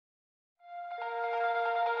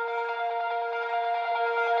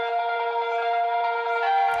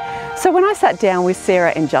So when I sat down with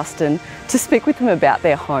Sarah and Justin to speak with them about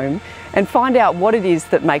their home and find out what it is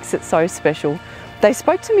that makes it so special, they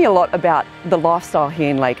spoke to me a lot about the lifestyle here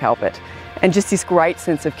in Lake Albert and just this great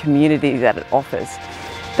sense of community that it offers.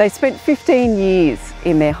 They spent 15 years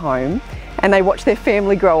in their home and they watched their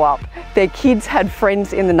family grow up. Their kids had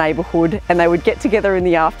friends in the neighbourhood and they would get together in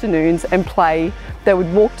the afternoons and play. They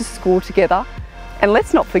would walk to school together. And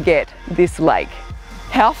let's not forget this lake.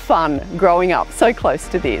 How fun growing up so close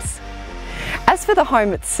to this. As for the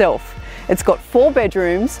home itself, it's got 4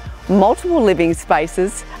 bedrooms, multiple living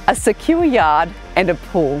spaces, a secure yard and a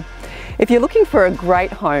pool. If you're looking for a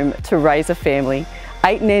great home to raise a family,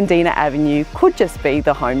 8 Nandina Avenue could just be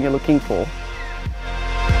the home you're looking for.